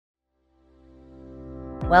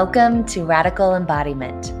Welcome to Radical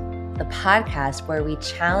Embodiment, the podcast where we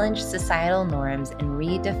challenge societal norms and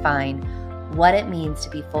redefine what it means to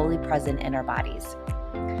be fully present in our bodies.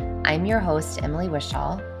 I'm your host, Emily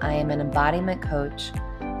Wishall. I am an embodiment coach,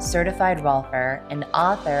 certified rolfer, and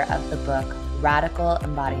author of the book Radical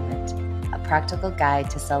Embodiment, a practical guide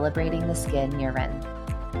to celebrating the skin you're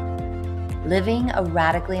in. Living a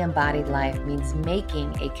radically embodied life means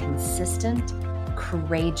making a consistent,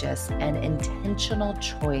 courageous, and intentional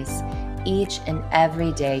choice each and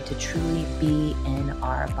every day to truly be in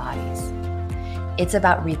our bodies. It's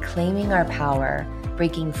about reclaiming our power,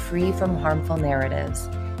 breaking free from harmful narratives,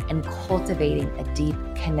 and cultivating a deep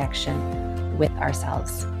connection with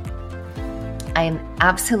ourselves. I am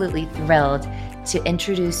absolutely thrilled to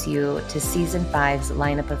introduce you to Season 5's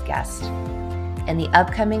lineup of guests. In the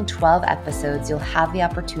upcoming 12 episodes, you'll have the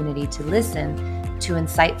opportunity to listen to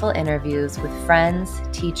insightful interviews with friends,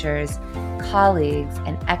 teachers, colleagues,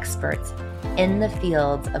 and experts in the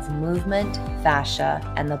fields of movement, fascia,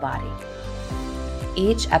 and the body.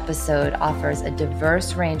 Each episode offers a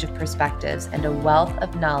diverse range of perspectives and a wealth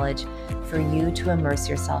of knowledge for you to immerse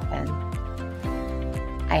yourself in.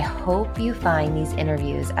 I hope you find these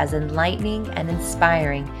interviews as enlightening and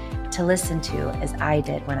inspiring to listen to as I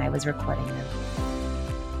did when I was recording them.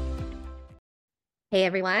 Hey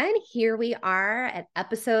everyone, here we are at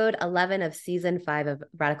episode 11 of season 5 of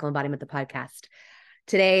Radical Embodiment, the podcast.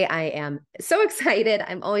 Today I am so excited.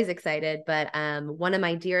 I'm always excited, but one of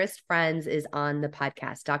my dearest friends is on the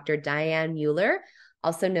podcast, Dr. Diane Mueller,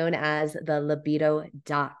 also known as the Libido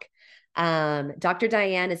Doc. Dr.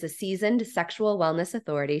 Diane is a seasoned sexual wellness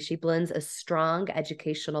authority. She blends a strong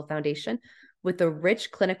educational foundation with a rich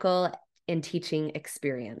clinical and teaching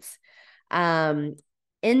experience. In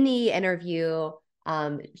the interview,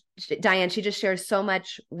 Diane, she just shares so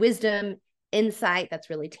much wisdom, insight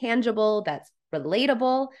that's really tangible, that's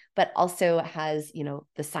relatable, but also has,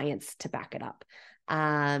 the science to back it up.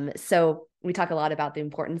 So we talk a lot about the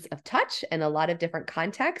importance of touch in a lot of different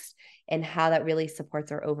contexts and how that really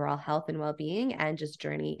supports our overall health and well-being and just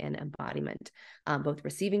journey and embodiment, both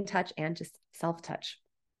receiving touch and just self-touch.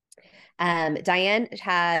 Diane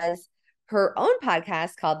has her own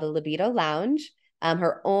podcast called The Libido Lounge,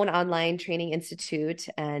 her own online training institute,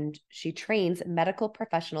 and she trains medical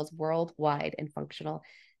professionals worldwide in functional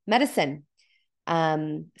medicine.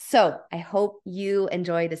 So I hope you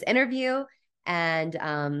enjoy this interview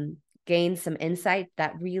and gain some insight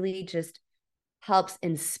that really just helps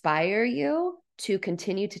inspire you to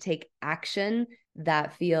continue to take action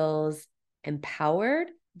that feels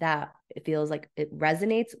empowered, that it feels like it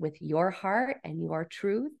resonates with your heart and your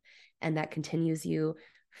truth, and that continues you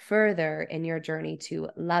further in your journey to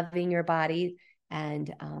loving your body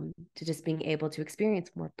and to just being able to experience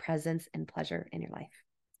more presence and pleasure in your life.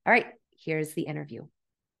 All right, here's the interview.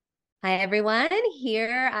 Hi, everyone.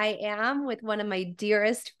 Here I am with one of my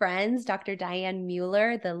dearest friends, Dr. Diane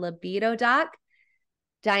Mueller, the Libido Doc.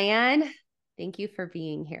 Diane, thank you for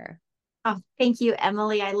being here. Oh, thank you,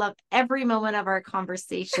 Emily. I love every moment of our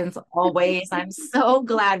conversations always. I'm so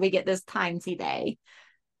glad we get this time today.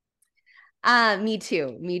 Me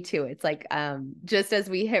too. It's like, just as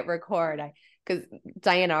we hit record, because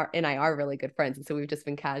Diane and I are really good friends. And so we've just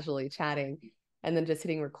been casually chatting and then just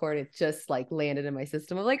hitting record. It just like landed in my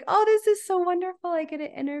system of like, oh, this is so wonderful. I get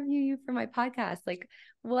to interview you for my podcast. Like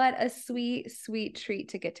what a sweet, sweet treat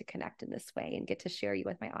to get to connect in this way and get to share you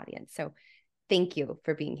with my audience. So thank you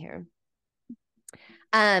for being here.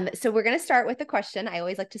 So we're going to start with the question. I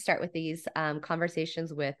always like to start with these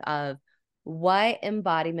conversations of what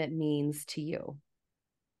embodiment means to you.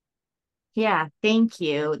 Yeah, thank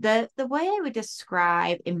you. The way I would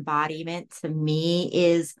describe embodiment to me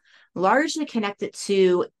is largely connected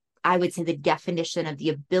to, I would say, the definition of the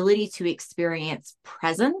ability to experience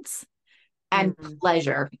presence and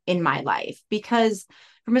pleasure in my life. Because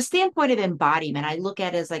from a standpoint of embodiment, I look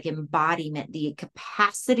at it as like embodiment, the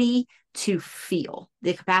capacity to feel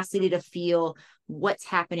what's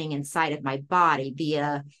happening inside of my body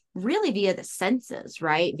via the senses,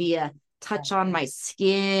 right? Via touch on my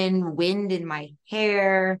skin, wind in my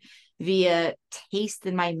hair, via taste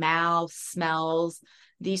in my mouth, smells,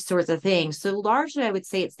 these sorts of things. So largely, I would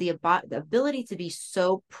say it's the ability to be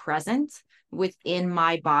so present within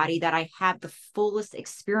my body that I have the fullest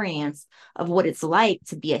experience of what it's like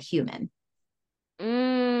to be a human.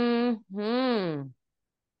 I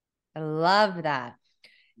love that.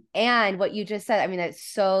 And what you just said, I mean, that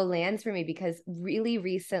so lands for me because really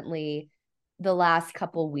recently, the last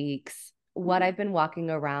couple weeks, what I've been walking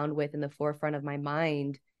around with in the forefront of my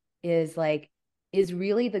mind is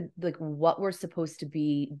really the what we're supposed to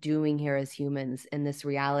be doing here as humans in this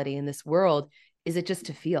reality, in this world, is it just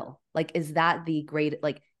to feel? Like, is that the great,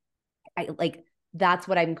 like, I like, that's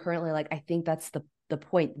what I'm currently like, I think that's the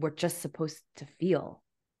point. We're just supposed to feel.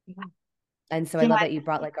 Yeah. And so I Yeah. love that you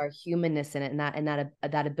brought like our humanness in it, and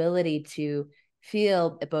that ability to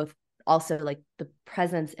feel both, also like the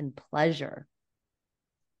presence and pleasure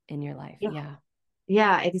in your life. Yeah. Yeah.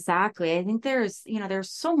 Yeah, exactly. I think there's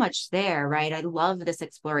so much there, right? I love this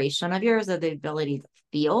exploration of yours of the ability to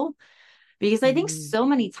feel, because I think Mm. so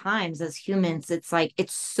many times as humans, it's like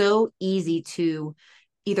it's so easy to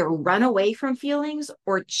either run away from feelings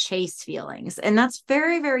or chase feelings. And that's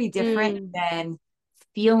very, very different Mm. than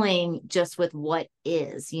feeling just with what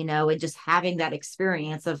is, and just having that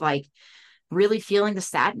experience of like really feeling the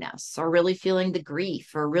sadness or really feeling the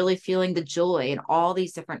grief or really feeling the joy and all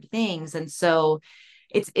these different things. And so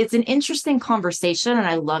it's an interesting conversation. And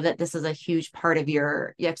I love that this is a huge part of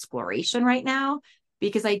your exploration right now,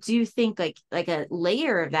 because I do think like a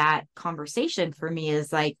layer of that conversation for me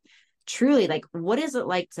is like truly like what is it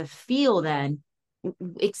like to feel then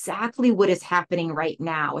exactly what is happening right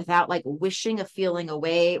now without like wishing a feeling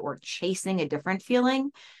away or chasing a different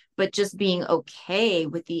feeling, but just being okay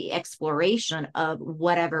with the exploration of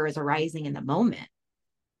whatever is arising in the moment,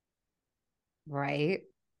 Right.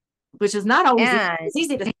 which is not always easy. And It's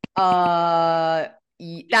easy to uh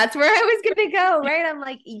that's where I was gonna go, right? I'm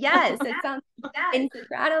like, yes, it sounds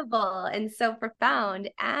incredible and so profound.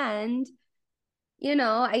 And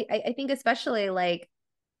I think especially like,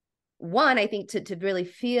 one, I think to really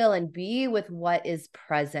feel and be with what is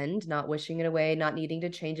present, not wishing it away, not needing to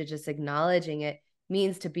change it, just acknowledging it,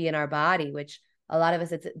 means to be in our body, which a lot of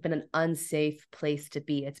us, it's been an unsafe place to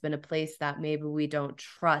be. It's been a place that maybe we don't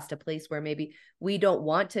trust, a place where maybe we don't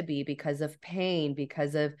want to be because of pain,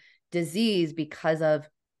 because of disease, because of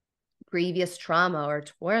previous trauma or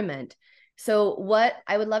torment. So what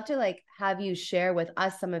I would love to like have you share with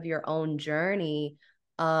us some of your own journey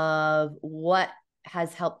of what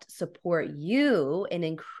has helped support you in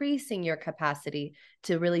increasing your capacity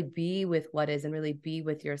to really be with what is and really be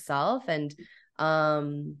with yourself. And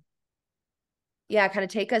um yeah, kind of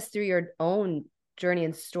take us through your own journey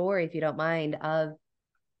and story, if you don't mind, of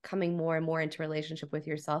coming more and more into relationship with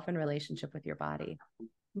yourself and relationship with your body.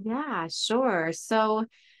 Yeah, sure. So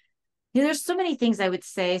there's so many things I would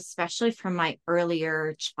say, especially from my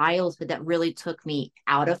earlier childhood, that really took me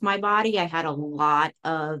out of my body. I had a lot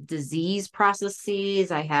of disease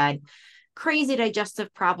processes. I had crazy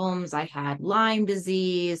digestive problems. I had Lyme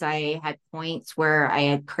disease. I had points where I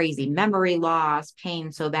had crazy memory loss,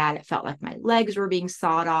 pain so bad it felt like my legs were being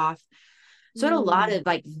sawed off. So I had a lot Mm. of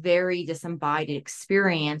like very disembodied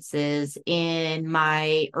experiences. In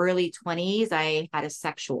my early 20s, I had a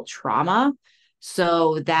sexual trauma.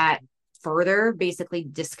 So that further basically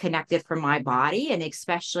disconnected from my body, and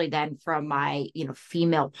especially then from my,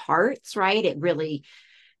 female parts, right? It really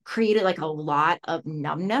created like a lot of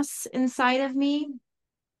numbness inside of me.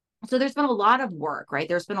 So there's been a lot of work, right?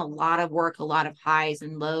 There's been a lot of work, a lot of highs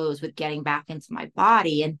and lows with getting back into my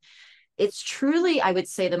body. And it's truly, I would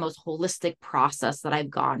say, the most holistic process that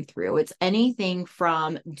I've gone through. It's anything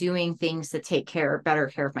from doing things to better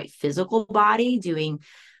care of my physical body, doing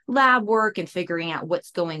lab work and figuring out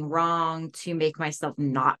what's going wrong to make myself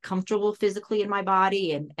not comfortable physically in my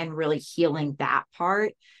body, and really healing that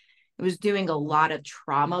part. I was doing a lot of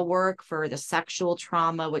trauma work for the sexual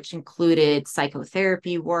trauma, which included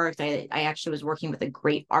psychotherapy work. I actually was working with a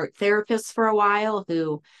great art therapist for a while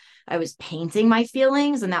who I was painting my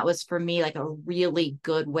feelings. And that was for me like a really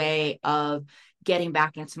good way of getting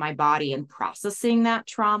back into my body and processing that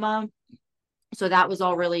trauma. So that was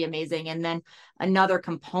all really amazing. And then another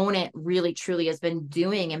component really truly has been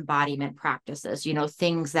doing embodiment practices,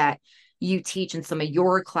 things that you teach in some of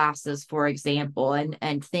your classes, for example,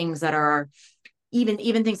 and things that are even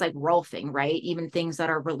things like rolfing, right? Even things that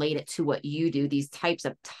are related to what you do, these types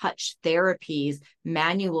of touch therapies,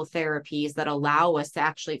 manual therapies that allow us to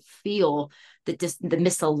actually feel the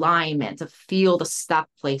misalignment, to feel the stuck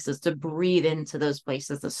places, to breathe into those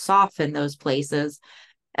places, to soften those places.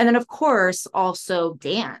 And then, of course, also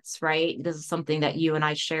dance, right? This is something that you and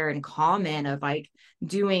I share in common, of like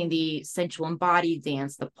doing the sensual embodied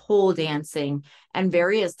dance, the pole dancing, and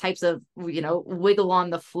various types of, wiggle on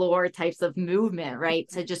the floor types of movement, right?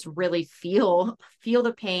 To just really feel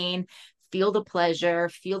the pain, feel the pleasure,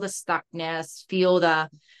 feel the stuckness, feel the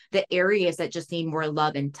areas that just need more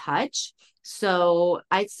love and touch. So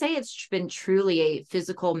I'd say it's been truly a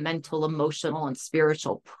physical, mental, emotional, and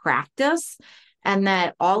spiritual practice, and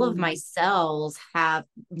that all of my Mm. cells have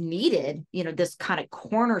needed, this kind of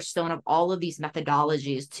cornerstone of all of these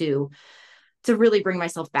methodologies to really bring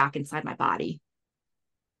myself back inside my body.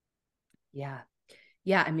 Yeah.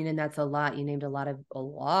 Yeah, I mean, and that's a lot. You named a lot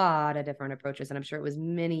of different approaches, and I'm sure it was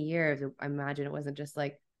many years. I imagine it wasn't just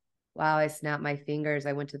like, wow, I snapped my fingers.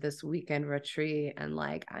 I went to this weekend retreat and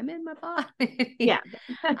like I'm in my Yeah.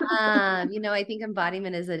 body. I think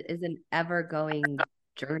embodiment is an ever going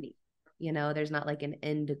journey. There's not like an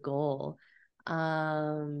end goal.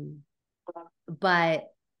 Um, but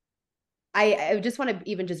I just want to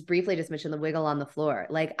even just briefly just mention the wiggle on the floor.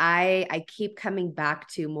 Like I keep coming back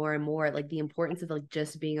to more and more like the importance of like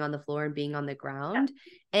just being on the floor and being on the ground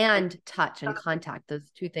and touch and contact, those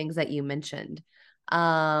two things that you mentioned.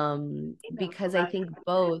 Because I think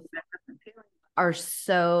both are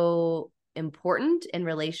so important in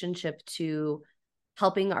relationship to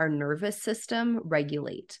helping our nervous system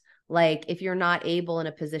regulate. Like if you're not able in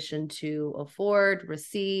a position to afford,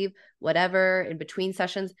 receive, whatever in between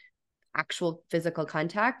sessions, actual physical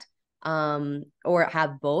contact, or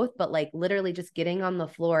have both, but like literally just getting on the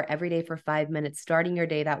floor every day for 5 minutes, starting your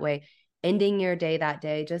day that way, ending your day that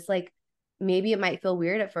day, just like maybe it might feel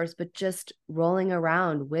weird at first, but just rolling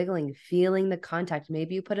around, wiggling, feeling the contact.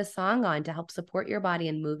 Maybe you put a song on to help support your body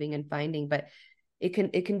and moving and finding, but it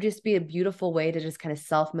can just be a beautiful way to just kind of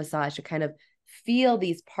self massage, to kind of feel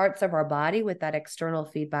these parts of our body with that external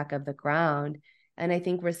feedback of the ground. And I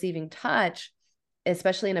think receiving touch,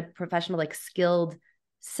 especially in a professional, like skilled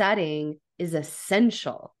setting, is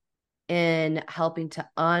essential in helping to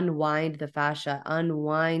unwind the fascia,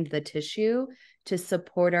 unwind the tissue to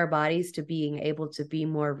support our bodies to being able to be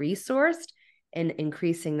more resourced and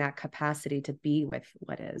increasing that capacity to be with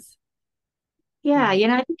what is. Yeah,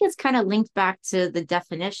 Yeah. I think it's kind of linked back to the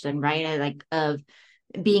definition, right? Like of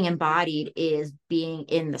being embodied is being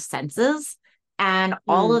in the senses. And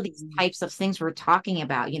all of these Mm-hmm. types of things we're talking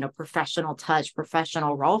about, professional touch,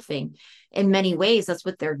 professional rolfing, in many ways, that's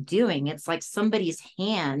what they're doing. It's like somebody's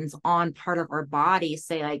hands on part of our body,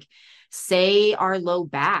 say our low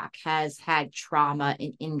back has had trauma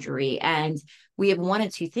and injury. And we have one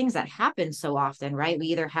of two things that happen so often, right? We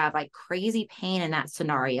either have like crazy pain in that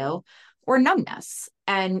scenario or numbness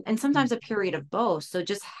and sometimes a period of both. So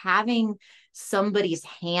just having somebody's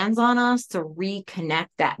hands on us to reconnect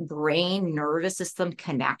that brain nervous system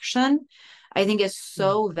connection, I think is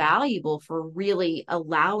so valuable for really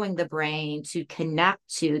allowing the brain to connect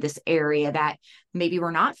to this area that maybe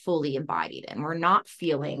we're not fully embodied in, we're not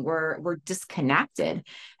feeling, we're disconnected.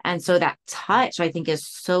 And so that touch, I think, is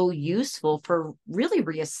so useful for really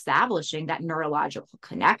reestablishing that neurological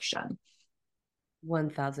connection.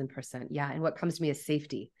 1000%. Yeah. And what comes to me is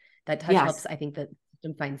safety. That touch helps, Yes. I think, that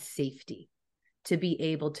system find safety to be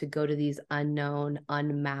able to go to these unknown,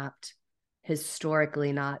 unmapped,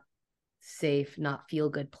 historically not safe, not feel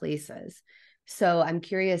good places. So I'm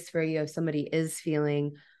curious for you, if somebody is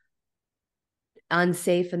feeling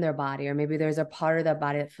unsafe in their body, or maybe there's a part of their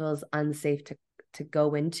body that feels unsafe to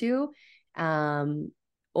go into, um,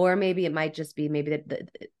 or maybe it might just be maybe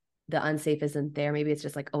the unsafe isn't there. Maybe it's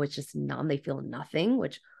just like, oh, it's just numb. They feel nothing,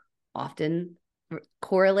 which often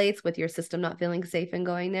correlates with your system not feeling safe and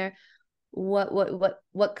going there. What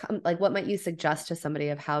might you suggest to somebody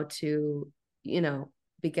of how to, you know,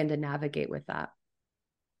 begin to navigate with that?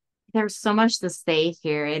 There's so much to say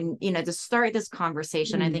here. And, to start this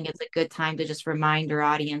conversation, I Mm. think it's a good time to just remind our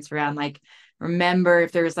audience around like, remember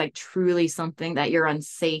if there's like truly something that you're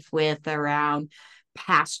unsafe with around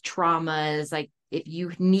past traumas, like if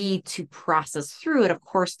you need to process through it, of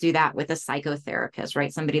course, do that with a psychotherapist,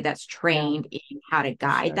 right? Somebody that's Yeah, trained in how to for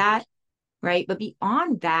guide sure. that. Right. But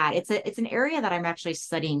beyond that, it's an area that I'm actually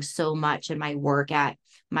studying so much in my work at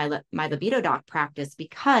my libido doc practice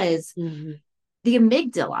because Mm-hmm. the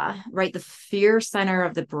amygdala, right, the fear center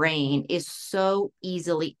of the brain is so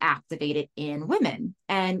easily activated in women.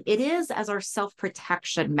 And it is as our self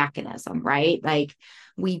protection mechanism, right? Like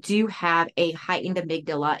we do have a heightened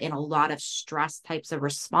amygdala in a lot of stress types of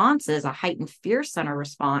responses, a heightened fear center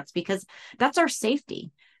response, because that's our safety.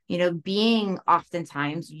 Being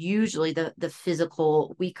oftentimes usually the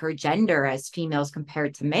physical weaker gender as females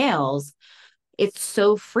compared to males, it's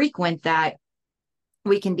so frequent that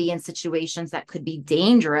we can be in situations that could be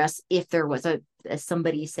dangerous if there was as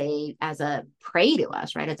somebody say as a prey to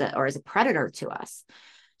us, right? As a predator to us.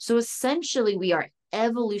 So essentially we are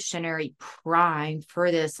evolutionary primed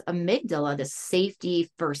for this amygdala, the safety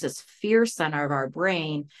versus fear center of our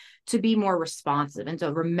brain, to be more responsive and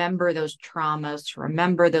to remember those traumas, to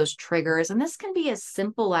remember those triggers. And this can be as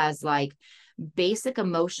simple as like basic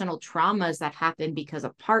emotional traumas that happen because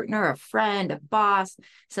a partner, a friend, a boss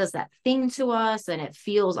says that thing to us and it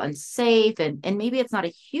feels unsafe. And maybe it's not a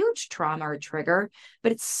huge trauma or trigger,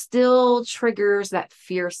 but it still triggers that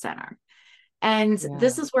fear center. And Yeah.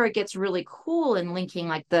 this is where it gets really cool in linking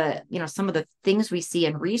like the, some of the things we see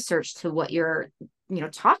in research to what you're,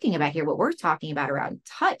 talking about here, what we're talking about around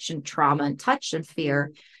touch and trauma and touch and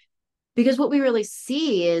fear. Because what we really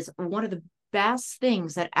see is one of the best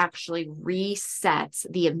things that actually resets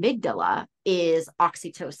the amygdala is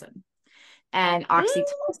oxytocin. And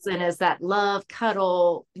oxytocin is that love,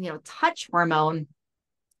 cuddle, touch hormone,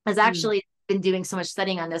 has Mm. actually been doing so much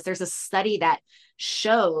studying on this. There's a study that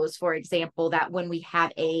shows, for example, that when we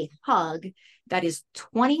have a hug that is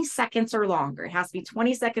 20 seconds or longer, it has to be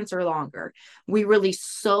 20 seconds or longer, we release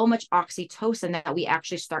so much oxytocin that we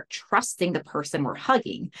actually start trusting the person we're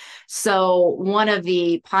hugging. So one of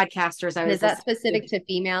the podcasters I And was is that listening to, specific to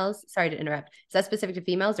females? Sorry to interrupt. Is that specific to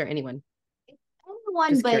females or anyone?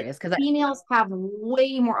 one, Just but curious because I. females have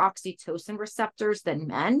way more oxytocin receptors than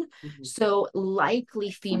men. Mhm. So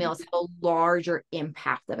likely females have a larger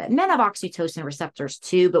impact of it. Men have oxytocin receptors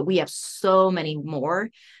too, but we have so many more.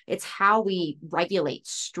 It's how we regulate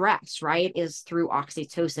stress, right? Is through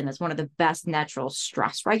oxytocin. It's one of the best natural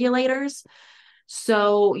stress regulators.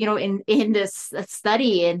 So, in this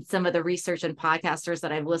study and some of the research and podcasters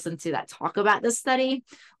that I've listened to that talk about this study,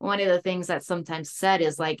 one of the things that sometimes said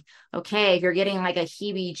is like, okay, if you're getting like a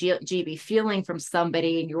heebie-jeebie feeling from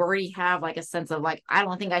somebody and you already have like a sense of like, I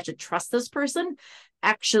don't think I should trust this person,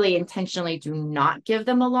 actually intentionally do not give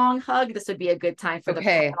them a long hug. This would be a good time for the pat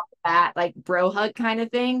Okay. on the back, like bro hug kind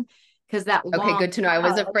of thing. Because that Okay, long good to know. I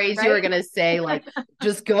was hug, afraid you were right? gonna say like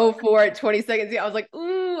just go for it 20 seconds. Yeah, I was like,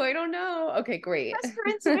 ooh, I don't know. Okay, great. Trust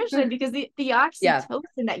your intuition because the Yeah.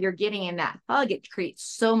 oxytocin that you're getting in that hug, it creates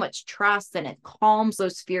so much trust and it calms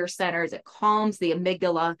those fear centers, it calms the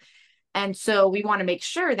amygdala. And so we want to make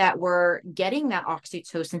sure that we're getting that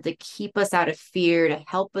oxytocin to keep us out of fear, to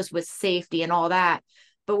help us with safety and all that.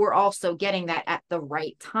 But we're also getting that at the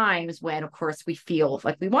right times when, of course, we feel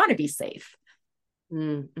like we want to be safe.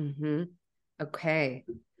 Mm-hmm. Okay.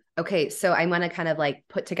 Okay, so I want to kind of like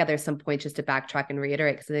put together some points just to backtrack and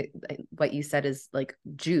reiterate because what you said is like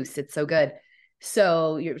juice. It's so good.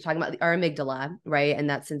 So you're talking about our amygdala, right? And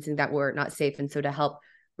that's sensing that we're not safe. And so to help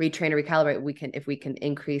retrain or recalibrate, if we can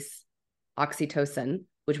increase oxytocin,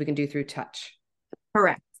 which we can do through touch.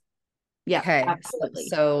 Correct. Yeah, Okay, absolutely.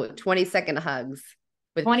 so 20-second hugs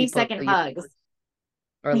with 20-second people you hugs.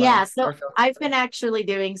 or Yeah, love so or feel. I've been actually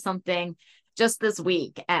doing something just this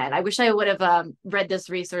week, and I wish I would have read this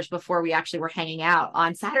research before we actually were hanging out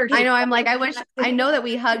on I Saturday. know. I'm like, I wish I know that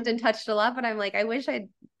we hugged and touched a lot, but I'm like, I wish I'd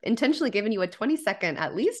intentionally given you a 20-second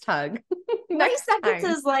at least hug 20 next seconds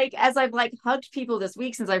time. is like, as I've like hugged people this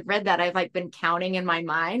week since I've read that, I've like been counting in my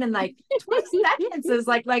mind, and like 20 seconds is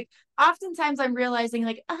like oftentimes I'm realizing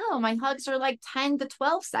like, oh, my hugs are like 10 to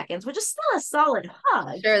 12 seconds, which is still a solid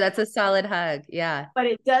hug. Sure, that's a solid hug. Yeah. But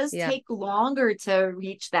it does Yeah. take longer to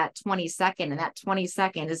reach that 20-second. And that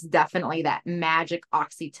 20-second is definitely that magic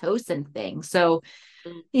oxytocin thing. So,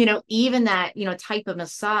 even that, type of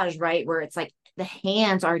massage, right? Where it's like the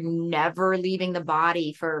hands are never leaving the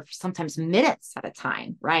body for sometimes minutes at a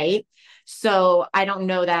time, right? So I don't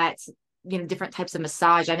know that, different types of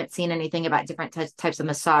massage. I haven't seen anything about different types of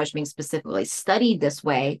massage being specifically studied this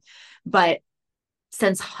way. But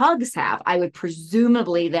since hugs have, I would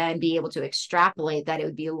presumably then be able to extrapolate that it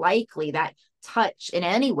would be likely that touch in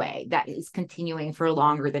any way that is continuing for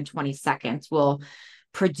longer than 20 seconds will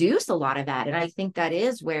produce a lot of that. And I think that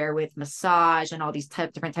is where with massage and all these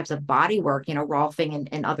different types of body work, rolfing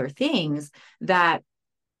and other things, that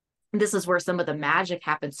this is where some of the magic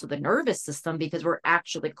happens to the nervous system because we're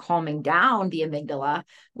actually calming down the amygdala,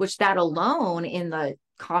 which that alone in the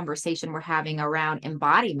conversation we're having around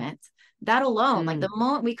embodiment, that alone, like the Mm.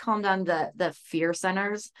 moment we calm down the fear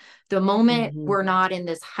centers, the moment Mhm. we're not in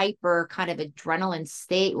this hyper kind of adrenaline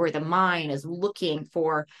state where the mind is looking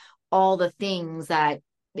for all the things that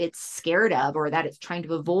it's scared of or that it's trying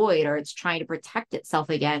to avoid or it's trying to protect itself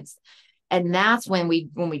against. And that's when we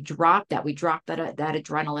drop that that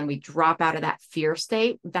adrenaline, we drop out of that fear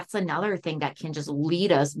state. That's another thing that can just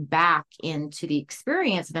lead us back into the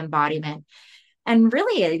experience of embodiment. And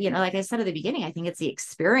really, like I said at the beginning, I think it's the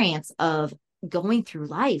experience of going through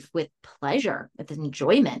life with pleasure, with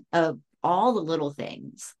enjoyment of all the little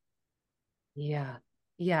things. Yeah.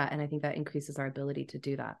 Yeah. And I think that increases our ability to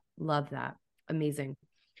do that. Love that. Amazing.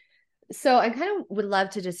 So I kind of would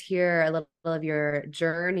love to just hear a little of your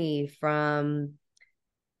journey from,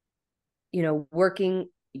 working,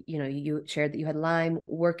 you shared that you had Lyme,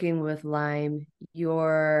 working with Lyme, you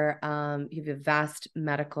have a vast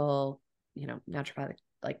medical, naturopathic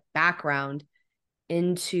like background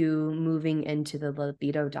into moving into the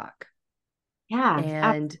libido doc. Yeah.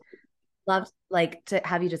 And love like to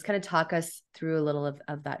have you just kind of talk us through a little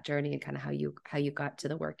of that journey and kind of how you got to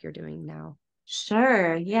the work you're doing now.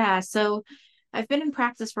 Sure. Yeah. So I've been in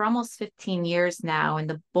practice for almost 15 years now, and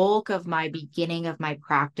the bulk of my beginning of my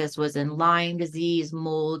practice was in Lyme disease,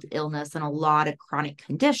 mold, illness, and a lot of chronic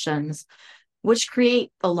conditions, which create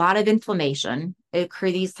a lot of inflammation.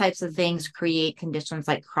 These types of things create conditions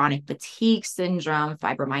like chronic fatigue syndrome,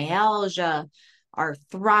 fibromyalgia,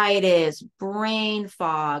 arthritis, brain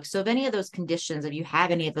fog. So, if any of those conditions, if you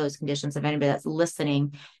have any of those conditions, if anybody that's listening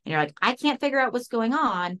and you're like, I can't figure out what's going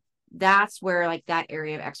on, that's where like that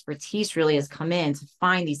area of expertise really has come in to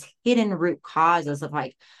find these hidden root causes of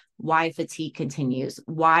like why fatigue continues,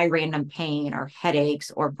 why random pain or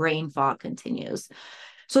headaches or brain fog continues.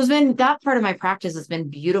 So it's been that part of my practice has been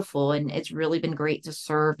beautiful. And it's really been great to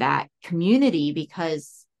serve that community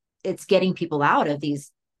because it's getting people out of these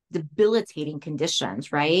debilitating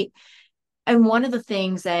conditions, right? And one of the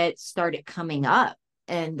things that started coming up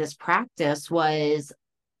in this practice was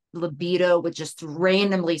libido would just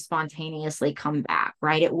randomly spontaneously come back,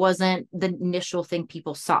 right? It wasn't the initial thing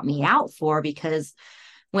people sought me out for because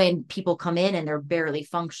when people come in and they're barely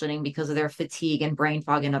functioning because of their fatigue and brain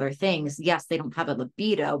fog and other things, yes, they don't have a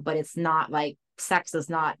libido, but it's not like sex is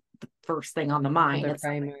not the first thing on the mind. Other It's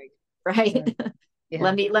primary. right. Yeah. Yeah.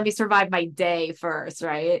 Let me survive my day first,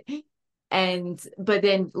 right? And but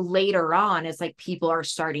then later on, it's like people are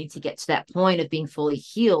starting to get to that point of being fully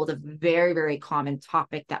healed. A very, very common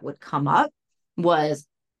topic that would come up was,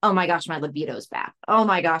 oh my gosh, my libido's back. Oh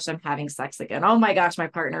my gosh, I'm having sex again. Oh my gosh, my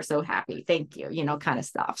partner's so happy. Thank you, kind of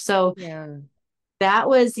stuff. So Yeah. that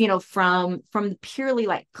was, from the purely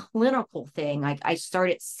like clinical thing, like I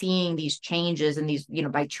started seeing these changes and these,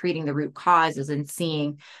 by treating the root causes and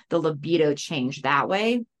seeing the libido change that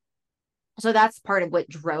way. So that's part of what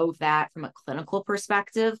drove that from a clinical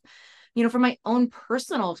perspective. From my own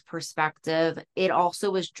personal perspective, it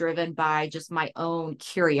also was driven by just my own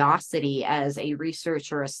curiosity as a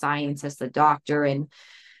researcher, a scientist, a doctor, and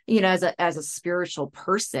as a spiritual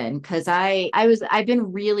person, because I've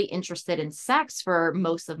been really interested in sex for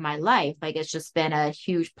most of my life. Like it's just been a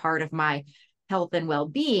huge part of my health and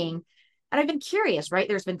well-being. And I've been curious, right?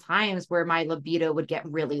 There's been times where my libido would get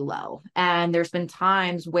really low. And there's been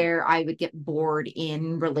times where I would get bored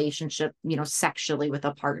in relationship, sexually with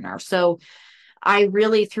a partner. So I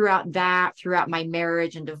really, throughout my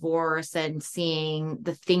marriage and divorce and seeing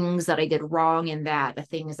the things that I did wrong in that, the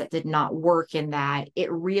things that did not work in that, it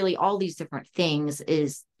really, all these different things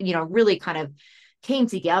is, really kind of came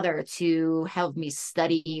together to help me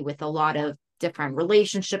study with a lot of different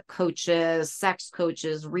relationship coaches, sex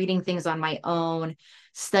coaches, reading things on my own,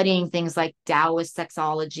 studying things like Taoist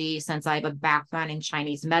sexology, since I have a background in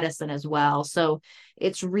Chinese medicine as well. So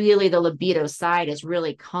it's really the libido side has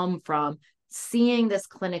really come from seeing this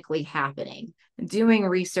clinically happening, doing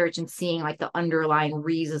research and seeing like the underlying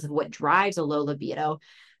reasons of what drives a low libido,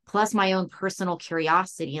 plus my own personal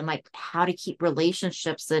curiosity and like how to keep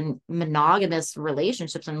relationships and monogamous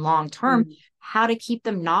relationships and long term, how to keep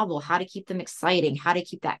them novel, how to keep them exciting, how to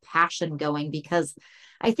keep that passion going. Because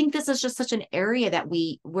I think this is just such an area that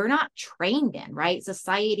we're not trained in, right?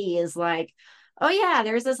 Society is like, oh yeah,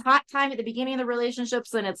 there's this hot time at the beginning of the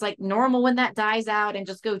relationships and it's like normal when that dies out and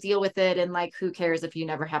just go deal with it. And like, who cares if you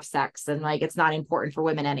never have sex? And like, it's not important for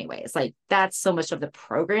women anyways. Like that's so much of the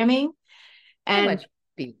programming. So And much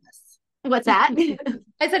BS. what's that?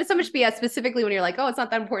 I said it's so much BS, specifically when you're like, oh, it's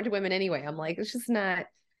not that important to women anyway. I'm like, it's just not,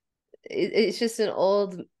 it's just an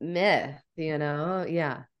old myth,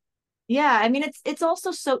 Yeah. Yeah. I mean, it's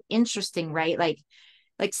also so interesting, right? Like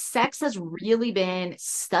sex has really been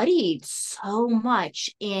studied so much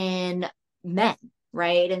in men,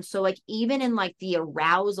 right? And so like even in like the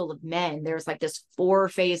arousal of men, there's like this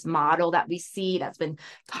 4-phase model that we see that's been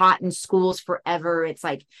taught in schools forever. It's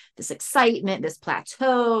like this excitement, this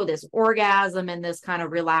plateau, this orgasm, and this kind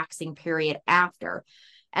of relaxing period after.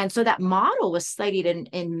 And so that model was studied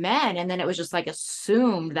in men. And then it was just like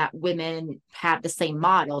assumed that women had the same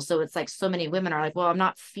model. So it's like so many women are like, well, I'm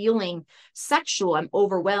not feeling sexual. I'm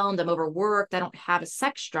overwhelmed. I'm overworked. I don't have a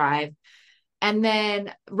sex drive. And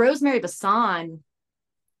then Rosemary Basson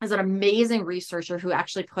is an amazing researcher who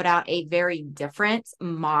actually put out a very different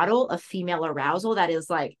model of female arousal that is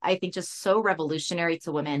like, I think just so revolutionary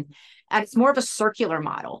to women. And it's more of a circular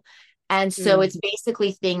model. And so it's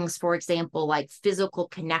basically things, for example, like physical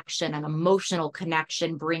connection and emotional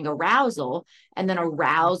connection bring arousal, and then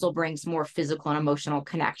arousal brings more physical and emotional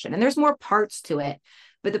connection. And there's more parts to it.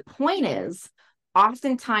 But the point is,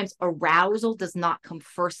 oftentimes arousal does not come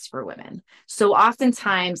first for women. So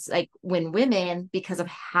oftentimes, like when women, because of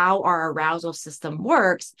how our arousal system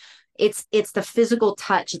works, it's the physical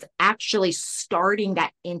touch. It's actually starting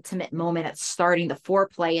that intimate moment. It's starting the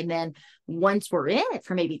foreplay. And then once we're in it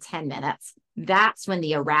for maybe 10 minutes, that's when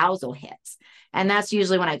the arousal hits. And that's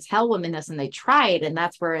usually when I tell women this and they try it. And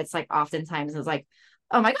that's where it's like, oftentimes it's like,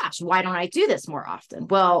 oh my gosh, why don't I do this more often?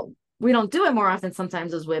 Well, we don't do it more often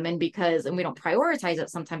sometimes as women and we don't prioritize it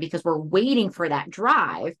sometimes because we're waiting for that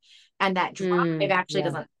drive. And that drive actually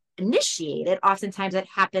doesn't initiate it. Oftentimes it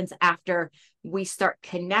happens after we start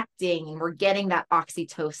connecting and we're getting that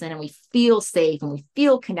oxytocin and we feel safe and we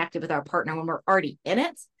feel connected with our partner when we're already in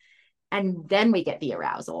it. And then we get the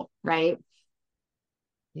arousal, right?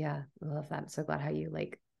 Yeah, I love that. I'm so glad how you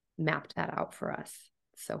like mapped that out for us.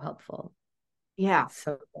 So helpful. Yeah.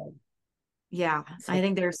 So good. Yeah. So I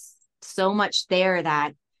think there's so much there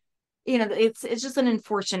that, it's just an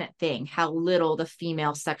unfortunate thing how little the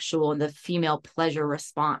female sexual and the female pleasure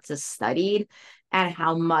response is studied, and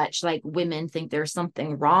how much like women think there's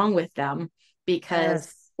something wrong with them because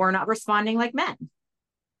yes. we're not responding like men.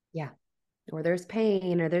 Yeah. Or there's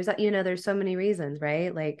pain, or there's, there's so many reasons,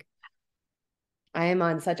 right? Like I'm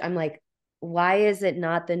like, why is it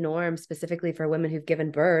not the norm specifically for women who've given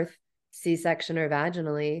birth, C-section or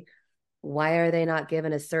vaginally? Why are they not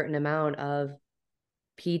given a certain amount of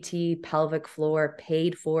PT, pelvic floor,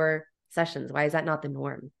 paid for sessions? Why is that not the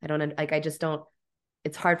norm? I just don't,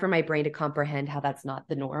 it's hard for my brain to comprehend how that's not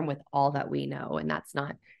the norm with all that we know. And that's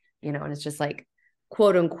not, and it's just like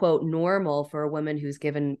quote unquote normal for a woman who's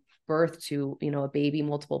given birth to, a baby,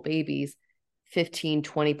 multiple babies, 15,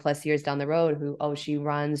 20 plus years down the road, who, oh, she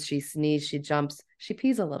runs, she sneezes, she jumps, she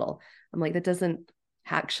pees a little. I'm like, that doesn't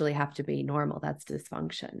actually have to be normal. That's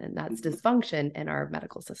dysfunction. And that's dysfunction in our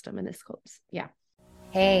medical system in this scopes. Yeah.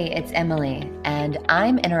 Hey, it's Emily, and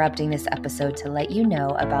I'm interrupting this episode to let you know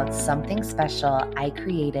about something special I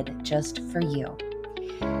created just for you.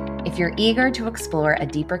 If you're eager to explore a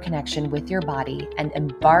deeper connection with your body and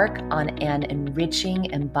embark on an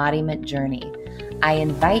enriching embodiment journey, I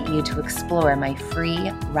invite you to explore my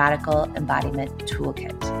free Radical Embodiment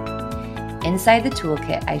Toolkit. Inside the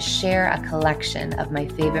toolkit, I share a collection of my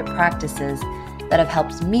favorite practices that have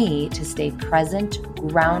helped me to stay present,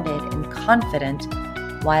 grounded, and confident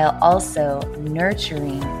while also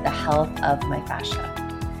nurturing the health of my fascia.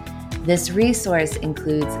 This resource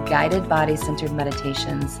includes guided body-centered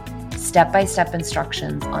meditations, step-by-step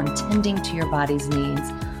instructions on tending to your body's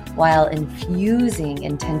needs while infusing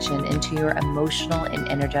intention into your emotional and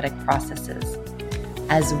energetic processes,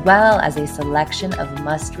 as well as a selection of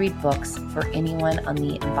must-read books for anyone on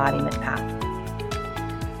the embodiment path.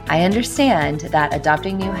 I understand that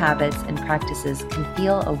adopting new habits and practices can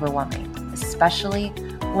feel overwhelming, especially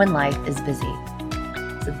when life is busy.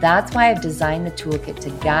 So that's why I've designed the toolkit to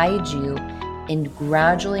guide you in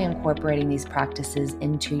gradually incorporating these practices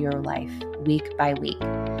into your life week by week,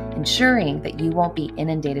 ensuring that you won't be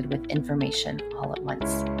inundated with information all at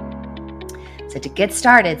once. So to get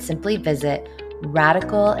started, simply visit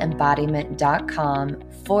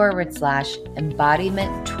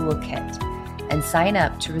radicalembodiment.com/embodiment toolkit and sign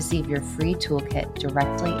up to receive your free toolkit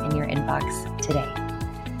directly in your inbox today.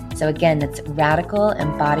 So again, that's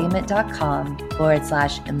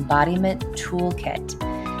radicalembodiment.com/embodiment toolkit.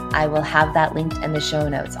 I will have that linked in the show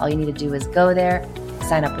notes. All you need to do is go there,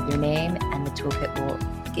 sign up with your name, and the toolkit will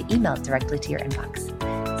get emailed directly to your inbox.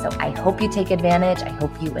 So I hope you take advantage. I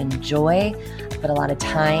hope you enjoy. I put a lot of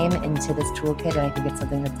time into this toolkit, and I think it's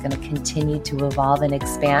something that's going to continue to evolve and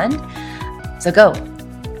expand. So go,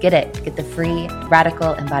 get it. Get the free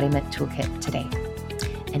Radical Embodiment Toolkit today.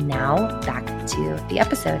 And now back to the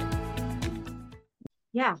episode.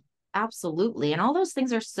 Yeah, absolutely. And all those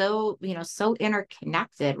things are so, so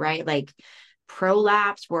interconnected, right? Like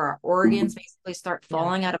prolapse, where our organs basically start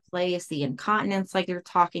falling out of place, the incontinence, like you're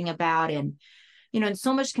talking about. And, and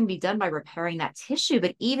so much can be done by repairing that tissue.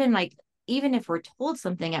 But even if we're told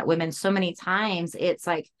something at women, so many times it's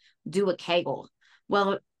like, do a Kegel.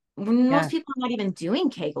 Well, most people are not even doing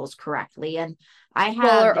Kegels correctly. And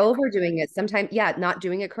or overdoing it sometimes. Yeah. Not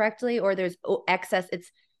doing it correctly, or there's excess.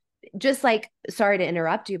 It's just like, sorry to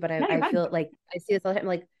interrupt you, but I feel like I see this all the time.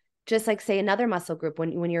 Like, just like say another muscle group,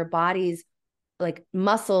 when your body's like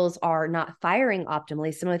muscles are not firing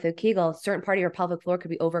optimally, similar to a Kegel, certain part of your pelvic floor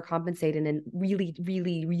could be overcompensated and really,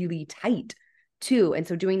 really, really tight too. And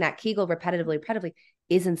so doing that Kegel repetitively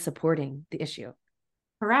isn't supporting the issue.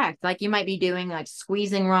 Correct. Like you might be doing like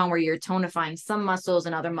squeezing wrong, where you're tonifying some muscles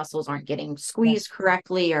and other muscles aren't getting squeezed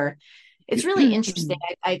correctly, or it's really interesting.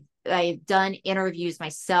 I've done interviews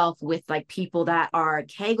myself with like people that are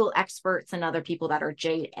Kegel experts and other people that are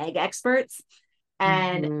jade egg experts.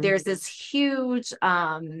 And there's this huge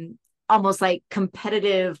almost like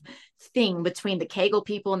competitive thing between the Kegel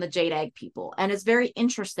people and the jade egg people. And it's very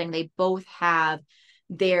interesting. They both have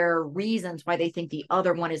their reasons why they think the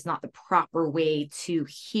other one is not the proper way to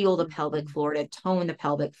heal the pelvic floor, to tone the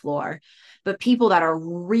pelvic floor. But people that are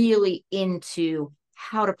really into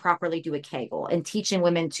how to properly do a Kegel and teaching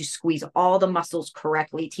women to squeeze all the muscles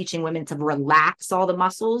correctly, teaching women to relax all the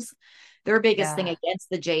muscles. Their biggest thing Yeah. against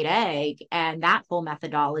the jade egg and that whole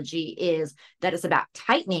methodology is that it's about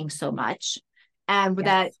tightening so much. And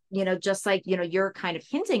Yes. that, just like, you're kind of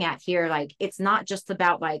hinting at here, like, it's not just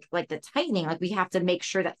about like the tightening, like we have to make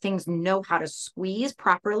sure that things know how to squeeze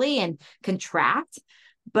properly and contract,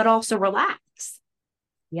 but also relax.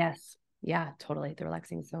 Yes. Yeah, totally. The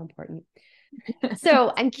relaxing is so important.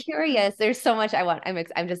 So I'm curious. There's so much I want.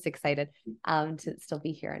 I'm just excited to still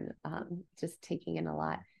be here and just taking in a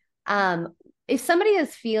lot. If somebody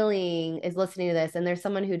is listening to this, and there's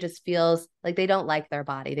someone who just feels like they don't like their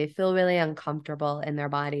body, they feel really uncomfortable in their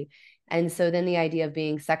body, and so then the idea of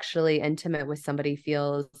being sexually intimate with somebody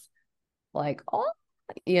feels like, oh,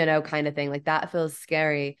 kind of thing, like that feels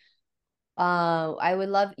scary. I would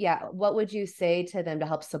love, yeah. What would you say to them to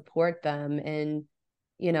help support them? And,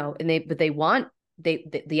 but they want,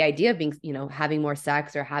 the idea of being, having more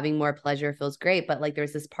sex or having more pleasure feels great. But like,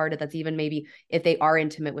 there's this part of that's even maybe if they are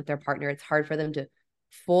intimate with their partner, it's hard for them to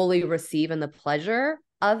fully receive in the pleasure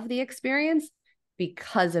of the experience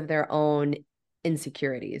because of their own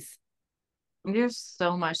insecurities. There's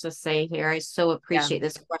so much to say here. I so Yeah. appreciate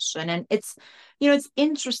this question. And it's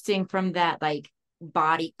interesting from that like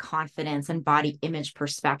body confidence and body image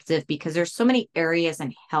perspective, because there's so many areas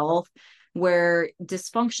in health where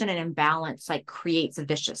dysfunction and imbalance like creates a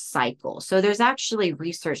vicious cycle. So there's actually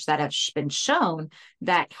research that have been shown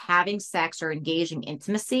that having sex or engaging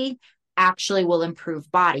intimacy actually will improve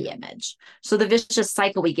body image. So the vicious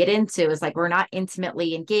cycle we get into is like we're not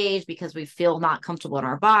intimately engaged because we feel not comfortable in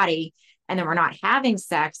our body, and then we're not having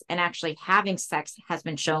sex, and actually having sex has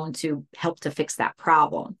been shown to help to fix that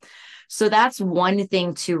problem. So that's one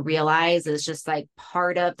thing to realize, is just like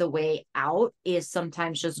part of the way out is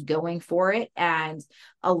sometimes just going for it and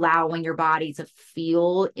allowing your body to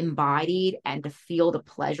feel embodied and to feel the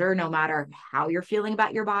pleasure no matter how you're feeling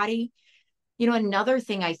about your body. Another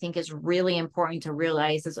thing I think is really important to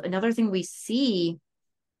realize is another thing we see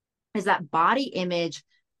is that body image,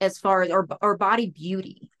 as far as or body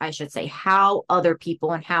beauty, I should say, how other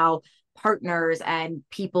people and how partners and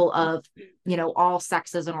people of all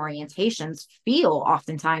sexes and orientations feel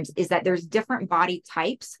oftentimes, is that there's different body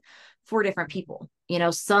types for different people.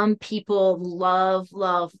 Some people love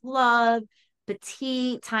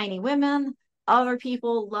petite tiny women. Other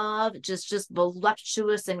people love just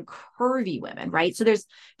voluptuous and curvy women, right? So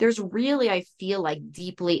there's really, I feel like,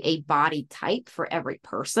 deeply a body type for every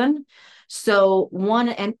person. So one,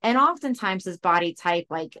 and oftentimes this body type,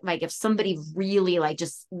 like if somebody really like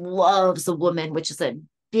just loves a woman, which is a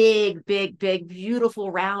big, beautiful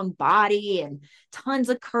round body and tons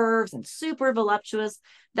of curves and super voluptuous,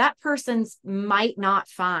 that person's might not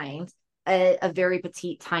find a very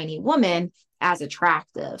petite, tiny woman as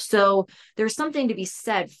attractive. So there's something to be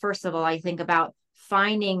said, first of all, I think, about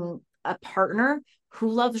finding a partner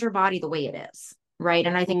who loves your body the way it is. Right.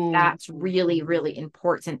 And I think Mm. that's really, really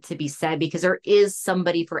important to be said, because there is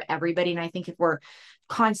somebody for everybody. And I think if we're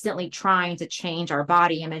constantly trying to change our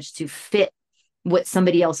body image to fit what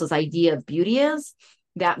somebody else's idea of beauty is,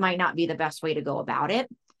 that might not be the best way to go about it.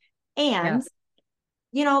 Yeah.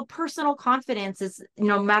 And, personal confidence is,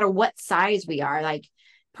 no matter what size we are, like,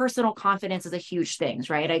 personal confidence is a huge thing,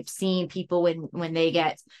 right? I've seen people when they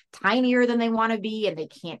get tinier than they want to be and they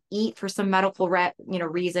can't eat for some medical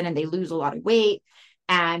reason, and they lose a lot of weight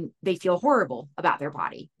and they feel horrible about their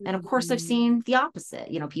body. And of course, I've Mm. seen the opposite.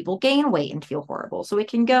 People gain weight and feel horrible. So it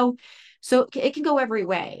can go every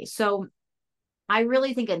way. So I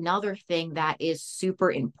really think another thing that is super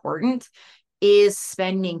important is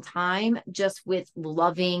spending time just with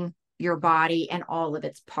loving your body and all of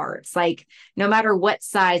its parts. Like, no matter what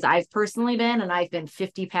size I've personally been, and I've been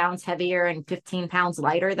 50 pounds heavier and 15 pounds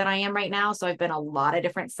lighter than I am right now. So I've been a lot of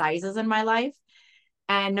different sizes in my life.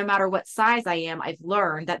 And no matter what size I am, I've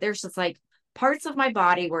learned that there's just like parts of my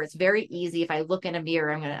body where it's very easy. If I look in a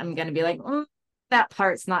mirror, I'm gonna be like, that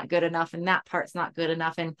part's not good enough, and that part's not good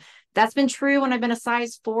enough. And that's been true when I've been a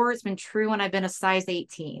size 4. It's been true when I've been a size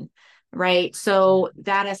 18. Right. So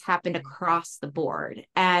that has happened across the board.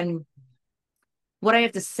 And what I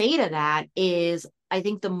have to say to that is, I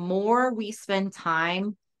think the more we spend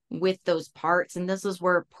time with those parts, and this is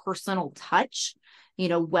where personal touch,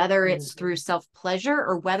 whether Mm. it's through self pleasure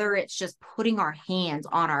or whether it's just putting our hands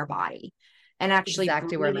on our body. and actually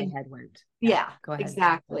Exactly where my breathing. head went. Yeah, Yeah, go ahead.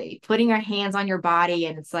 exactly. Putting your hands on your body.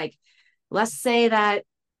 And it's like, let's say that,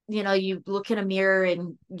 you look in a mirror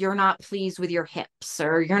and you're not pleased with your hips,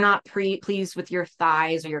 or you're not pleased with your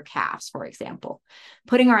thighs or your calves, for example.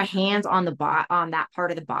 Putting our hands on on that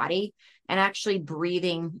part of the body and actually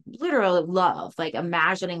breathing literally love, like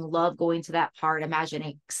imagining love going to that part,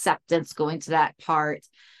 imagining acceptance going to that part.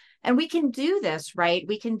 And we can do this, right?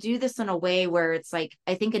 We can do this in a way where it's like,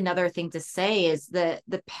 I think another thing to say is the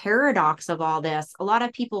paradox of all this. A lot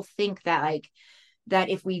of people think that that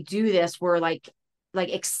if we do this, we're like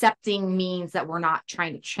accepting means that we're not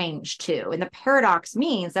trying to change too. And the paradox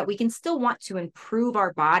means that we can still want to improve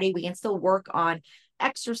our body. We can still work on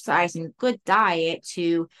exercise and good diet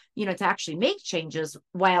to actually make changes,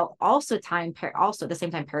 while also at the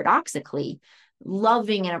same time, paradoxically,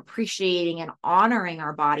 loving and appreciating and honoring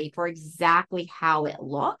our body for exactly how it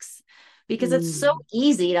looks. Because it's so Mm.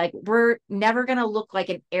 easy. Like, we're never going to look like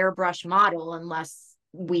an airbrush model unless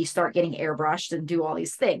we start getting airbrushed and do all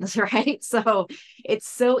these things, right? So it's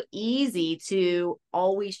so easy to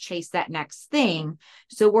always chase that next thing.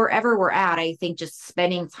 So wherever we're at, I think just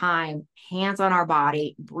spending time, hands on our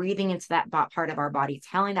body, breathing into that part of our body,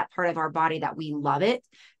 telling that part of our body that we love it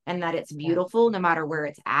and that it's Yeah. beautiful no matter where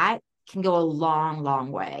it's at, can go a long,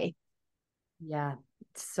 long way. Yeah.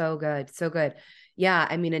 So good. So good. Yeah.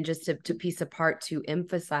 I mean, and just to piece apart, to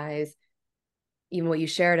emphasize even what you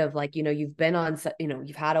shared of like, you've been on,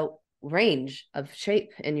 you've had a range of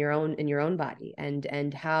shape in your own body,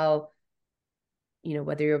 and how,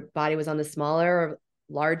 whether your body was on the smaller or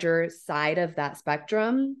larger side of that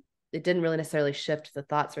spectrum, it didn't really necessarily shift the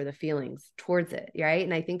thoughts or the feelings towards it. Right.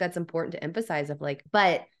 And I think that's important to emphasize of like,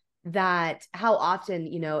 but that how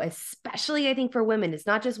often, especially I think for women, it's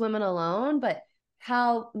not just women alone, but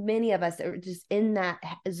how many of us are just in that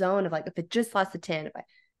zone of like, if it just lost the 10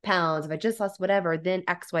 pounds, if I just lost whatever, then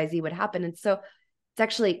XYZ would happen. And so it's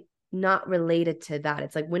actually not related to that.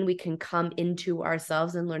 It's like when we can come into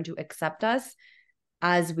ourselves and learn to accept us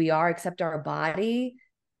as we are, accept our body,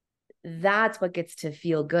 that's what gets to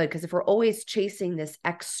feel good. Because if we're always chasing this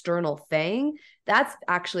external thing, that's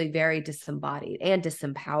actually very disembodied and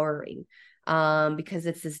disempowering, because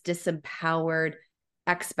it's this disempowered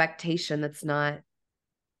expectation that's not,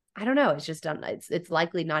 I don't know, it's just it's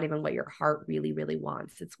likely not even what your heart really really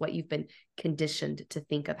wants. It's what you've been conditioned to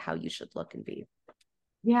think of how you should look and be.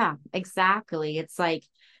 Yeah, exactly. It's like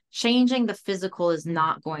changing the physical is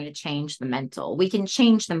not going to change the mental. We can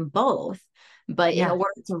change them both, but in Yeah.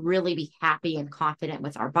 order to really be happy and confident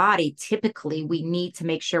with our body, typically we need to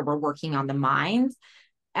make sure we're working on the mind.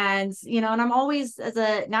 And I'm always, as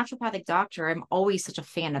a naturopathic doctor, I'm always such a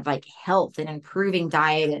fan of like health and improving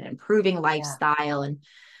diet and improving Yeah. lifestyle, and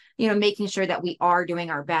making sure that we are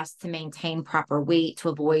doing our best to maintain proper weight to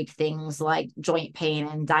avoid things like joint pain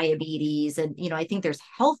and diabetes. And I think there's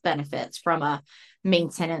health benefits from a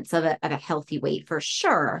maintenance of a healthy weight for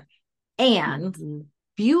sure. And Mm-hmm.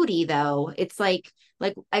 beauty, though, it's like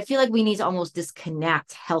I feel like we need to almost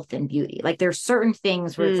disconnect health and beauty. Like, there's certain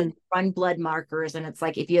things where it's like Mm. run blood markers, and it's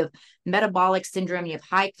like if you have metabolic syndrome, you have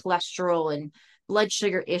high cholesterol and blood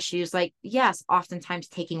sugar issues, like, yes, oftentimes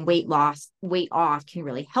taking weight off can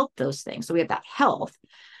really help those things. So we have that health.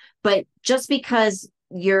 But just because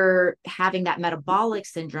you're having that metabolic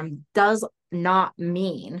syndrome does not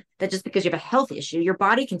mean that just because you have a health issue, your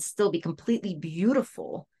body can still be completely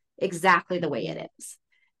beautiful exactly the way it is.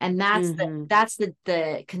 And that's the Mm-hmm. that's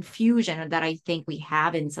the confusion that I think we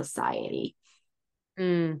have in society.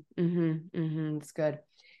 It's good.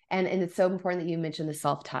 And it's so important that you mentioned the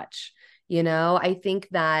self-touch. I think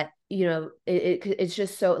that, it's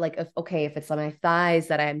just so like, if okay, if it's on my thighs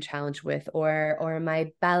that I'm challenged with, or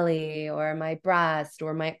my belly or my breast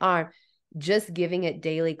or my arm, just giving it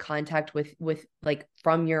daily contact with like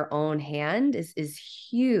from your own hand is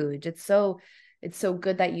huge. It's so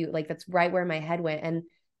good that you like, that's right where my head went. And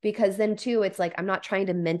because then too, it's like I'm not trying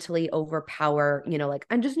to mentally overpower, like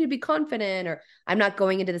I just need to be confident, or I'm not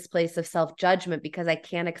going into this place of self-judgment because I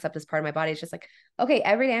can't accept this part of my body. It's just like, okay,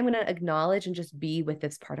 every day I'm going to acknowledge and just be with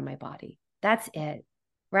this part of my body. That's it.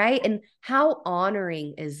 Right. And how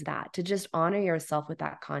honoring is that, to just honor yourself with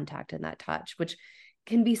that contact and that touch, which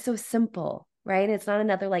can be so simple. Right. It's not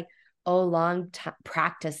another like, oh,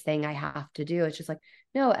 practice thing I have to do. It's just like,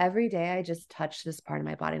 no, every day I just touch this part of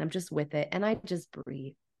my body and I'm just with it and I just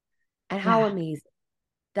breathe. And how Yeah. amazing.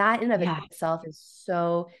 That in of Yeah. itself is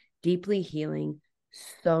so deeply healing,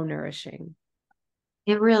 so nourishing.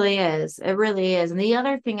 It really is. It really is. And the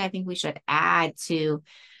other thing I think we should add to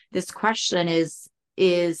this question is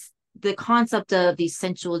the concept of these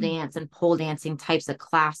sensual dance and pole dancing types of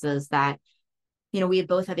classes that we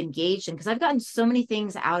both have engaged in, because I've gotten so many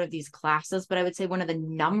things out of these classes, but I would say one of the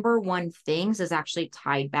number one things is actually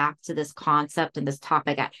tied back to this concept and this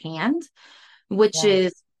topic at hand, which Yeah.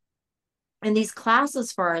 is in these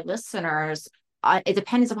classes for our listeners. It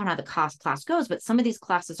depends upon how the class goes, but some of these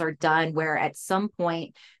classes are done where at some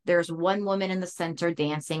point there's one woman in the center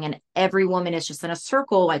dancing and every woman is just in a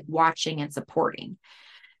circle, like watching and supporting.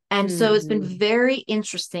 And so it's been Mm-hmm. very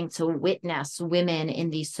interesting to witness women in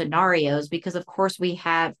these scenarios because, of course, we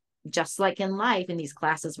have, just like in life, in these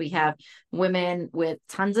classes, we have women with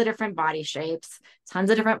tons of different body shapes, tons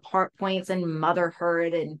of different points in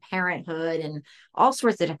motherhood and parenthood and all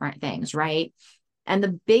sorts of different things, right? And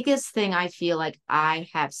the biggest thing I feel like I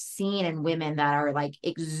have seen in women that are like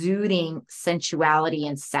exuding sensuality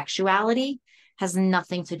and sexuality has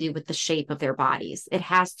nothing to do with the shape of their bodies. It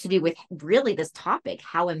has to do with really this topic,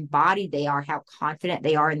 how embodied they are, how confident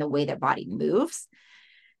they are in the way their body moves.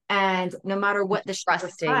 And no matter what the shape or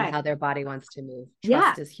Trusting size, how their body wants to move. yeah,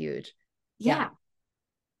 Trust is huge. Yeah.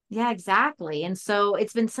 yeah, yeah, exactly. And so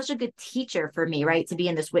it's been such a good teacher for me, right, to be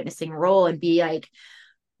in this witnessing role and be like,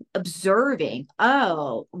 observing,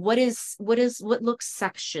 oh, what looks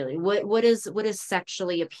sexually, what is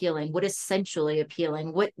sexually appealing, what is sensually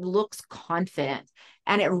appealing, what looks confident.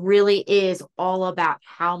 And it really is all about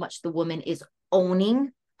how much the woman is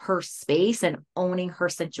owning her space and owning her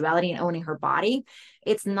sensuality and owning her body.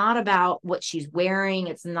 It's not about what she's wearing,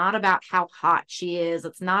 it's not about how hot she is,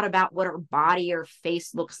 it's not about what her body or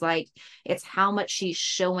face looks like. It's how much she's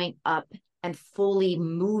showing up and fully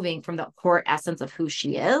moving from the core essence of who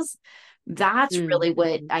she is. That's really what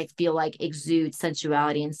Mm-hmm. I feel like exudes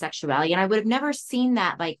sensuality and sexuality. And I would have never seen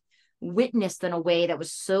that like witnessed in a way that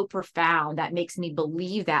was so profound that makes me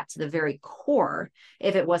believe that to the very core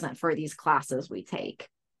if it wasn't for these classes we take.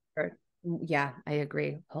 Yeah, I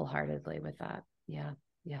agree wholeheartedly with that. Yeah.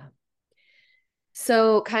 Yeah.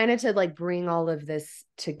 So, kind of to like bring all of this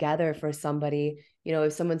together for somebody,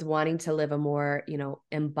 if someone's wanting to live a more,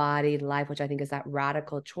 embodied life, which I think is that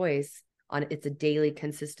radical choice on it's a daily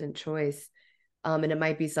consistent choice. And it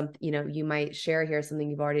might be something, you might share here something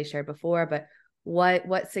you've already shared before, but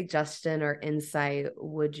what suggestion or insight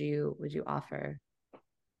would you offer?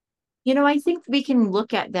 I think we can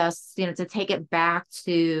look at this, to take it back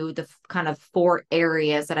to the kind of four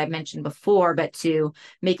areas that I mentioned before, but to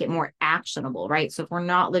make it more actionable, right? So if we're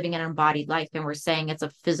not living an embodied life and we're saying it's a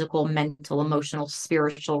physical, mental, emotional,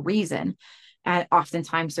 spiritual reason, and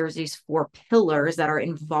oftentimes there's these four pillars that are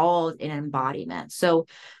involved in embodiment. So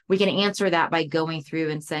we can answer that by going through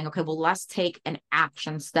and saying, okay, well, let's take an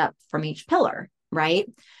action step from each pillar, right?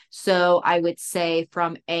 So I would say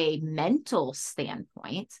from a mental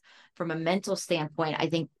standpoint, I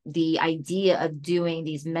think the idea of doing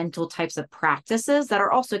these mental types of practices that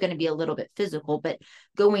are also going to be a little bit physical, but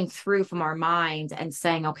going through from our minds and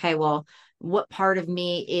saying, okay, well, what part of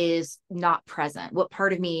me is not present? What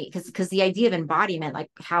part of me, because the idea of embodiment, like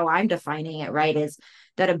how I'm defining it, right, is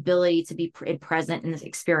that ability to be present and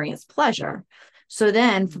experience pleasure. So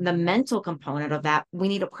then from the mental component of that, we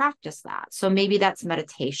need to practice that. So maybe that's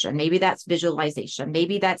meditation, maybe that's visualization,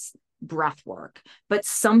 maybe that's breath work, but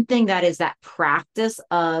something that is that practice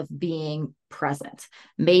of being present.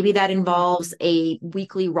 Maybe that involves a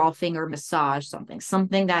weekly Rolfing or massage,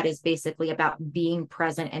 something that is basically about being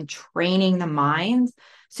present and training the mind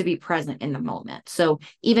to be present in the moment. So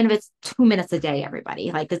even if it's 2 minutes a day,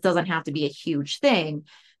 everybody, like this doesn't have to be a huge thing,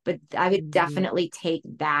 but I would Mhm. definitely take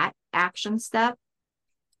that action step.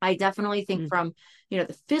 I definitely think Mhm. from,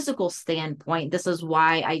 the physical standpoint, this is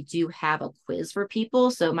why I do have a quiz for people.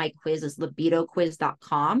 So my quiz is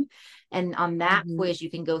libidoquiz.com. And on that Mhm. quiz, you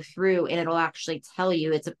can go through and it'll actually tell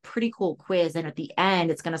you it's a pretty cool quiz. And at the end,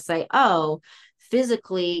 it's going to say, oh,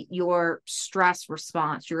 physically, your stress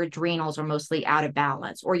response, your adrenals are mostly out of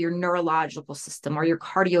balance, or your neurological system, or your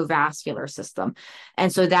cardiovascular system.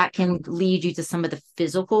 And so that can lead you to some of the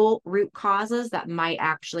physical root causes that might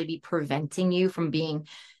actually be preventing you from being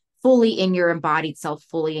fully in your embodied self,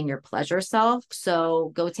 fully in your pleasure self.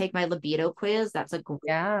 So go take my libido quiz. That's a great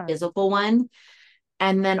Yeah. physical one.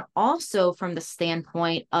 And then also from the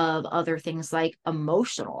standpoint of other things like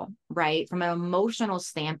emotional, right? From an emotional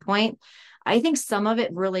standpoint, I think some of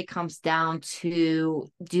it really comes down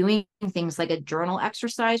to doing things like a journal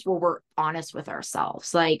exercise where we're honest with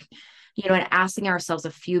ourselves, like, and asking ourselves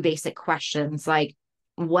a few basic questions like,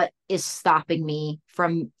 what is stopping me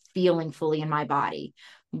from feeling fully in my body?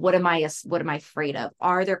 What am I afraid of?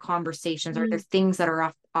 Are there conversations? Are there Mhm. things that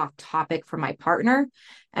are off topic for my partner?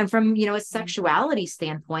 And from, a sexuality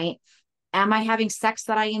standpoint, am I having sex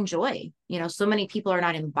that I enjoy? So many people are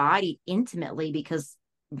not embodied intimately because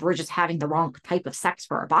we're just having the wrong type of sex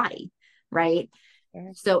for our body. right?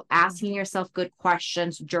 Sure. So asking yourself good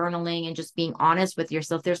questions, journaling, and just being honest with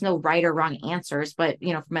yourself. There's no right or wrong answers, but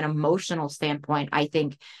from an emotional standpoint, I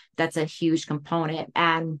think that's a huge component.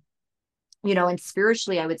 And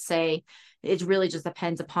spiritually, I would say it really just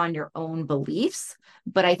depends upon your own beliefs.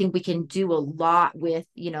 But I think we can do a lot with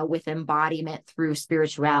embodiment through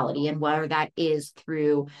spirituality, and whether that is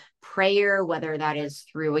through prayer, whether that is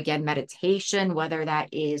through, again, meditation, whether that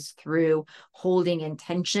is through holding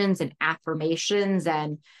intentions and affirmations.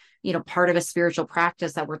 And part of a spiritual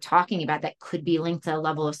practice that we're talking about that could be linked to a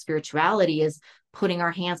level of spirituality is putting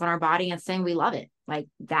our hands on our body and saying we love it. Like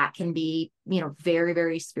that can be, very,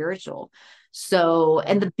 very spiritual. So,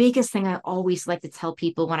 and the biggest thing I always like to tell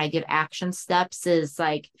people when I give action steps is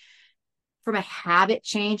like, from a habit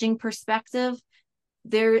changing perspective,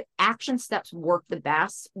 their action steps work the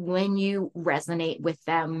best when you resonate with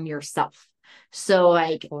them yourself. So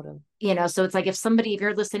like, so it's like if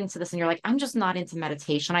you're listening to this and you're like, I'm just not into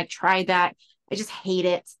meditation. I tried that. I just hate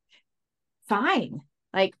it. Fine.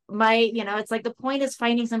 Like it's like the point is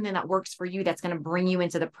finding something that works for you that's going to bring you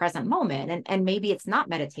into the present moment. And maybe it's not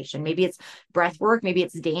meditation, maybe it's breath work, maybe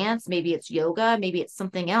it's dance, maybe it's yoga, maybe it's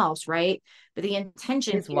something else, right? But the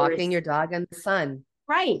intention It's here walking is your dog in the sun.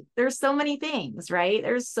 right. There's so many things, right?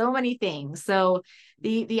 There's so many things. So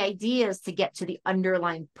the idea is to get to the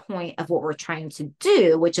underlying point of what we're trying to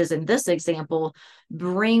do, which is in this example,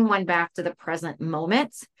 bring one back to the present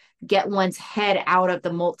moment, get one's head out of the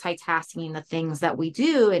multitasking, the things that we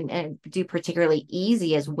do and do particularly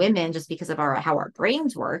easy as women, just because of how our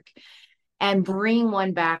brains work, and bring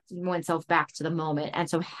oneself back to the moment. And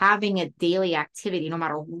so having a daily activity, no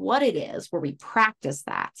matter what it is, where we practice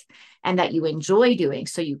that and that you enjoy doing,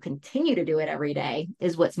 so you continue to do it every day,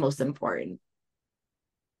 is what's most important.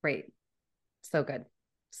 Great. So good.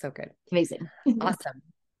 So good. Amazing. Awesome.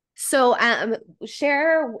 So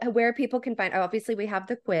share where people can find, obviously we have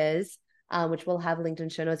the quiz, which we'll have linked in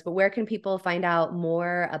show notes, but where can people find out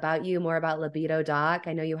more about you, more about Libido Doc?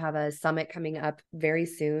 I know you have a summit coming up very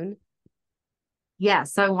soon. Yeah,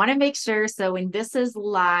 so I want to make sure. So when this is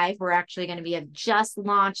live, we're actually going to have just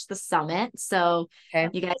launched the summit. So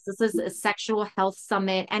you guys, this is a sexual health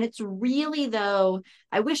summit. And it's really, though,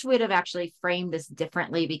 I wish we'd have actually framed this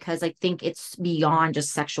differently, because I think it's beyond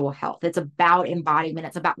just sexual health. It's about embodiment.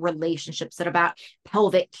 It's about relationships. It's about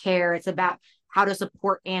pelvic care. It's about how to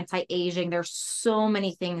support anti-aging. There's so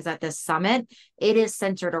many things at this summit. It is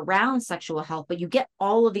centered around sexual health, but you get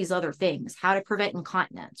all of these other things: how to prevent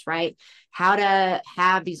incontinence, right? How to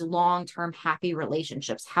have these long-term happy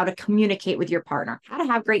relationships, how to communicate with your partner, how to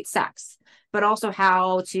have great sex, but also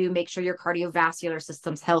how to make sure your cardiovascular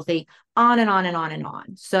system's healthy, on and on and on and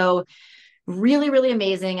on. So really, really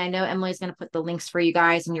amazing. I know Emily's going to put the links for you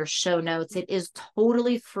guys in your show notes. It is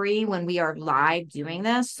totally free when we are live doing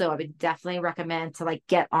this. So I would definitely recommend to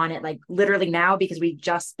get on it, literally now, because we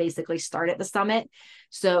just basically started the summit.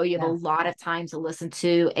 So you have a lot of time to listen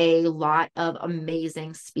to a lot of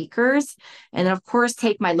amazing speakers. And then of course,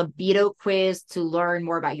 take my libido quiz to learn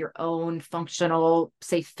more about your own functional,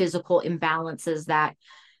 say, physical imbalances that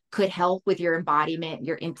could help with your embodiment,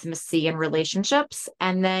 your intimacy, and relationships.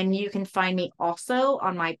 And then you can find me also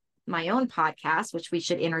on my own podcast, which we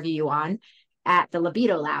should interview you on, at the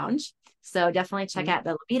Libido Lounge. So definitely check out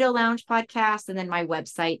the Libido Lounge podcast. And then my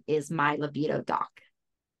website is My Libido Doc.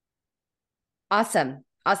 Awesome.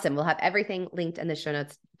 Awesome. We'll have everything linked in the show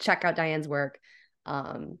notes. Check out Diane's work.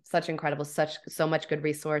 Such incredible, so much good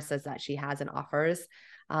resources that she has and offers.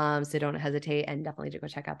 So don't hesitate, and definitely to go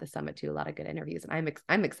check out the summit too. A lot of good interviews, and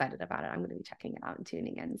I'm excited about it. I'm going to be checking it out and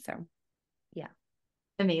tuning in. So yeah.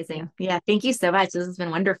 Amazing. Yeah. Thank you so much. This has been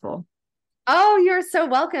wonderful. Oh, you're so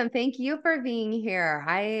welcome. Thank you for being here.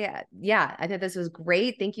 I think this was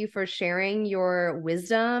great. Thank you for sharing your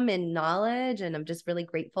wisdom and knowledge. And I'm just really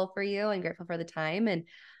grateful for you and grateful for the time. And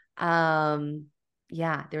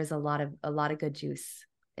there's a lot of good juice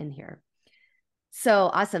in here.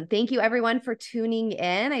 So awesome. Thank you everyone for tuning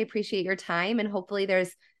in. I appreciate your time, and hopefully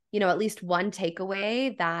there's, at least one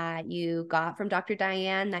takeaway that you got from Dr.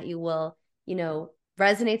 Diane that you will,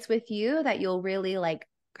 resonates with you, that you'll really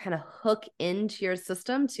kind of hook into your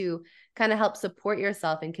system to kind of help support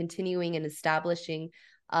yourself in continuing and establishing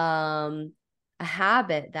a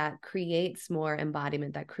habit that creates more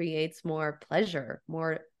embodiment, that creates more pleasure,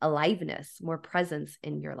 more aliveness, more presence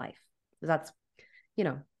in your life. That's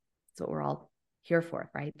what we're all here for,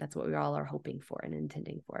 right? That's what we all are hoping for and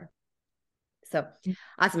intending for. So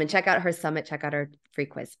awesome. And check out her summit, check out her free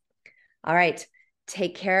quiz. All right.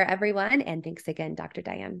 Take care, everyone. And thanks again, Dr.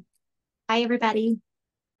 Diane. Bye, everybody.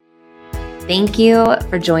 Thank you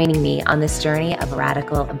for joining me on this journey of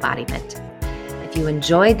radical embodiment. If If you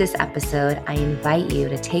enjoyed this episode, I invite you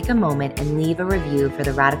to take a moment and leave a review for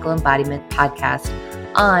the Radical Embodiment podcast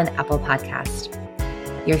on Apple Podcast.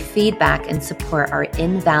 Your feedback and support are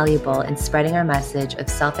invaluable in spreading our message of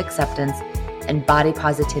self-acceptance and body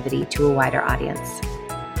positivity to a wider audience.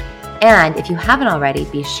 And if you haven't already,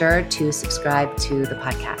 be sure to subscribe to the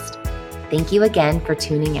podcast. Thank you again for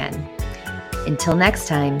tuning in. Until next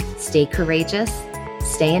time, stay courageous,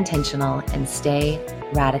 stay intentional, and stay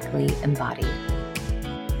radically embodied.